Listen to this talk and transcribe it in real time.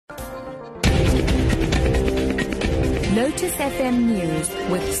Lotus FM News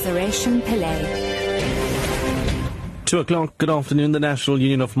with Sureshan Pillay. 2 o'clock, good afternoon. The National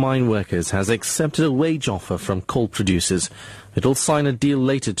Union of Mine Workers has accepted a wage offer from coal producers. It will sign a deal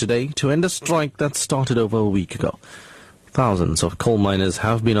later today to end a strike that started over a week ago. Thousands of coal miners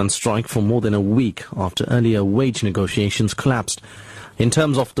have been on strike for more than a week after earlier wage negotiations collapsed. In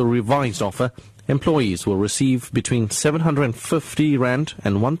terms of the revised offer, employees will receive between 750 Rand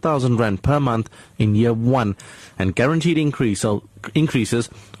and 1,000 Rand per month in year one and guaranteed increases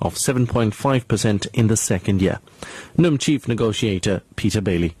of 7.5% in the second year. NUM Chief Negotiator Peter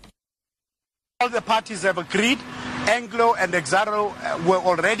Bailey. All the parties have agreed. Anglo and Exxaro were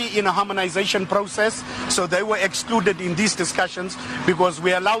already in a harmonization process, so they were excluded in these discussions because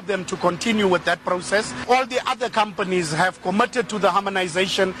we allowed them to continue with that process. All the other companies have committed to the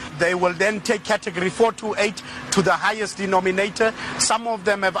harmonization. They will then take category 428 to the highest denominator. Some of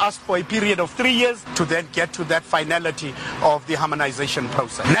them have asked for a period of 3 years to then get to that finality of the harmonization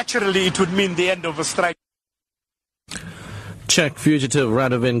process. Naturally, it would mean the end of a strike. Czech fugitive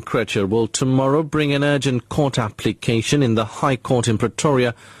Radovan Krecher will tomorrow bring an urgent court application in the High Court in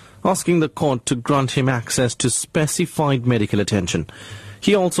Pretoria, asking the court to grant him access to specified medical attention.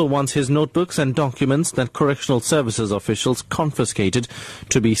 He also wants his notebooks and documents that correctional services officials confiscated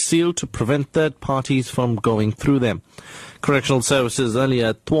to be sealed to prevent third parties from going through them. Correctional services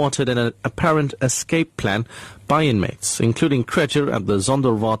earlier thwarted an apparent escape plan by inmates, including Krecher at the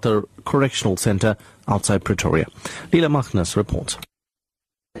Zonderwater Correctional Centre outside Pretoria. Leela Magnus reports.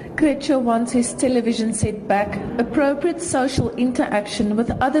 Krecher wants his television set back, appropriate social interaction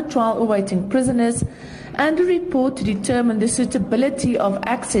with other trial-awaiting prisoners, and a report to determine the suitability of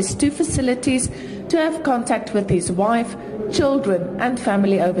access to facilities to have contact with his wife, children and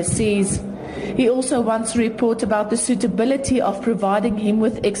family overseas. He also wants a report about the suitability of providing him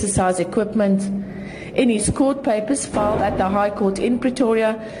with exercise equipment. In his court papers filed at the High Court in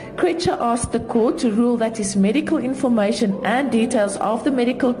Pretoria, Krecher asked the court to rule that his medical information and details of the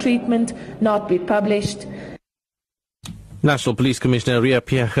medical treatment not be published. National Police Commissioner Ria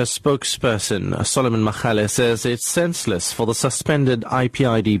Piecha spokesperson Solomon Machale says it's senseless for the suspended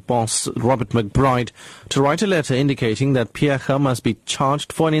IPID boss Robert McBride to write a letter indicating that Piecha must be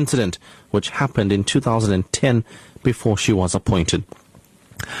charged for an incident which happened in 2010 before she was appointed.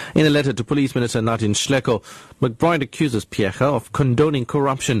 In a letter to Police Minister Nadine Schleko, McBride accuses Piecha of condoning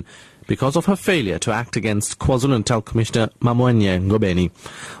corruption because of her failure to act against KwaZulu-Natal Commissioner Mamwenye Ngobeni.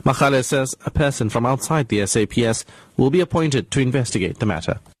 Machale says a person from outside the SAPS will be appointed to investigate the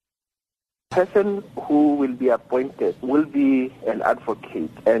matter. The person who will be appointed will be an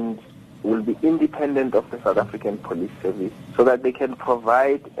advocate and will be independent of the South African Police Service so that they can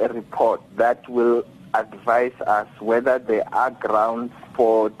provide a report that will advise us whether there are grounds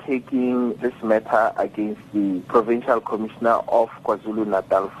for taking this matter against the Provincial Commissioner of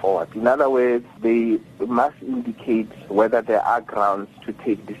KwaZulu-Natal forward. In other words, they must indicate whether there are grounds to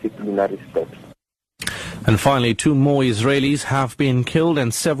take disciplinary steps. And finally, 2 more Israelis have been killed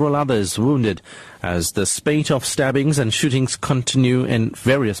and several others wounded as the spate of stabbings and shootings continue in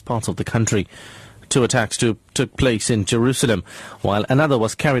various parts of the country. 2 attacks took place in Jerusalem, while another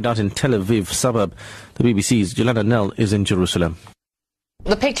was carried out in Tel Aviv suburb. The BBC's Yolanda Nell is in Jerusalem.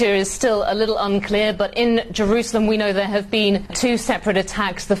 The picture is still a little unclear, but in Jerusalem we know there have been 2 separate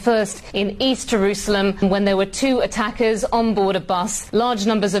attacks. The first in East Jerusalem when there were 2 attackers on board a bus. Large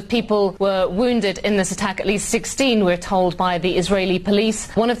numbers of people were wounded in this attack, at least 16 we're told by the Israeli police.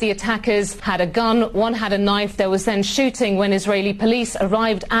 One of the attackers had a gun, one had a knife. There was then shooting when Israeli police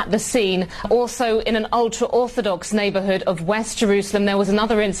arrived at the scene. Also in an ultra-Orthodox neighborhood of West Jerusalem there was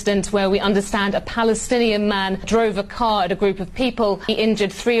another incident where we understand a Palestinian man drove a car at a group of people. He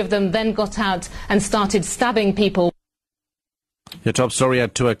injured 3 of them, then got out and started stabbing people. Your top story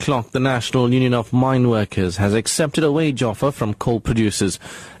at 2 o'clock. The National Union of Mine Workers has accepted a wage offer from coal producers.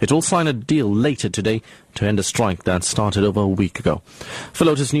 It will sign a deal later today to end a strike that started over a week ago. For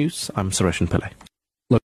Lotus News, I'm Sureshan Pillay.